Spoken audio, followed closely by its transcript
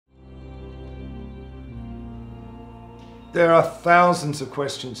There are thousands of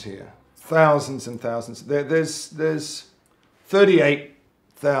questions here. Thousands and thousands. There's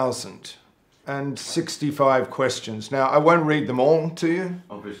 38,065 questions. Now, I won't read them all to you.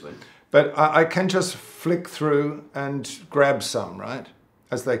 Obviously. But I can just flick through and grab some, right,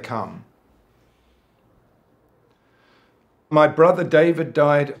 as they come. My brother David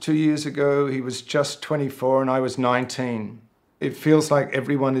died 2 years ago. He was just 24 and I was 19. It feels like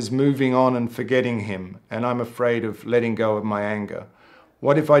everyone is moving on and forgetting him, and I'm afraid of letting go of my anger.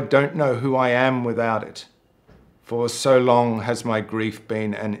 What if I don't know who I am without it? For so long has my grief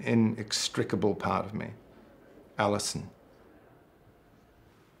been an inextricable part of me. Alison.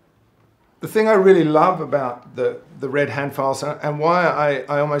 The thing I really love about the Red Hand Files, and why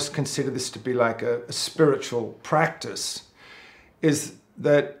I almost consider this to be like a spiritual practice, is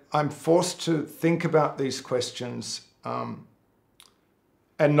that I'm forced to think about these questions and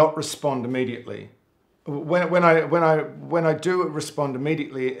not respond immediately. When I do respond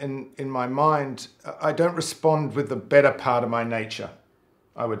immediately in my mind, I don't respond with the better part of my nature,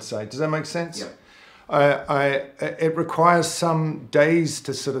 I would say. Does that make sense? Yeah. It requires some days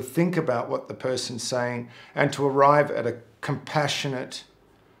to sort of think about what the person's saying and to arrive at a compassionate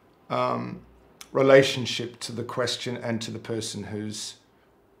relationship to the question and to the person who's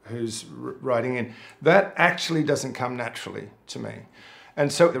writing in. That actually doesn't come naturally to me. And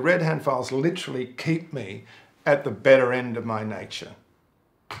so the Red Hand Files literally keep me at the better end of my nature.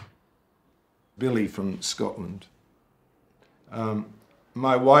 Billy from Scotland.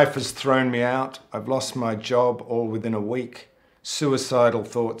 My wife has thrown me out. I've lost my job all within a week. Suicidal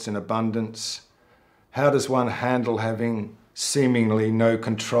thoughts in abundance. How does one handle having seemingly no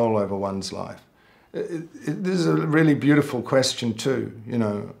control over one's life? This is a really beautiful question too, you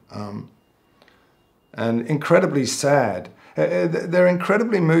know, and incredibly sad. They're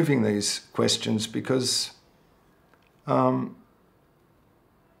incredibly moving, these questions, because you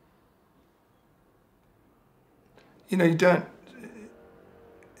know, you don't,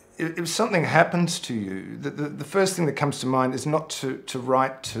 if something happens to you, the first thing that comes to mind is not to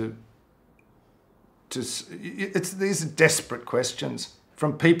write these are desperate questions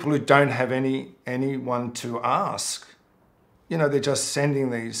from people who don't have anyone to ask. You know, they're just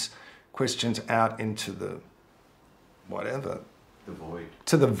sending these questions out into the whatever. The void.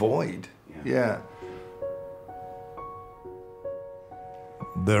 To the void, yeah.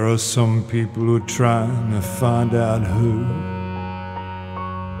 There are some people who are trying to find out who.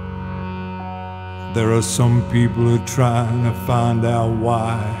 There are some people who are trying to find out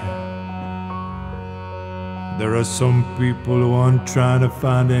why. There are some people who aren't trying to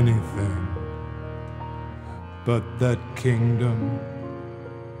find anything but that kingdom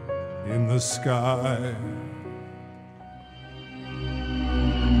in the sky.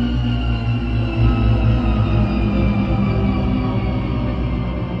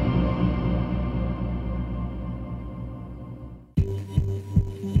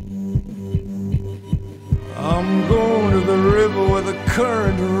 I'm going to the river where the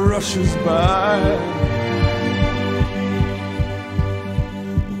current rushes by.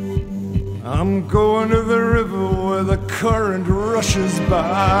 I'm going to the river where the current rushes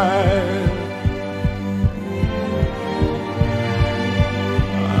by.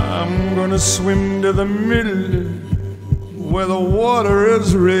 I'm gonna swim to the middle where the water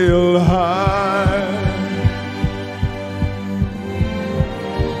is real high.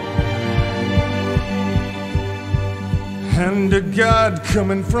 Hand of God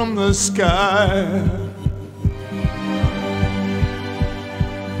coming from the sky.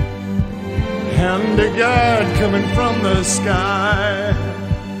 Hand of God coming from the sky.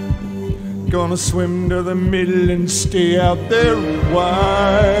 Gonna swim to the middle and stay out there a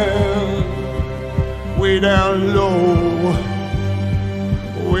while. Way down low,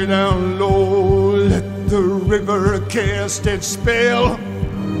 way down low. Let the river cast its spell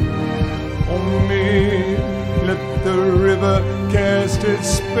on me. Let the river cast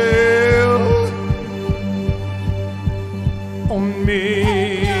its spell on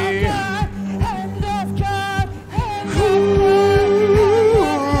me.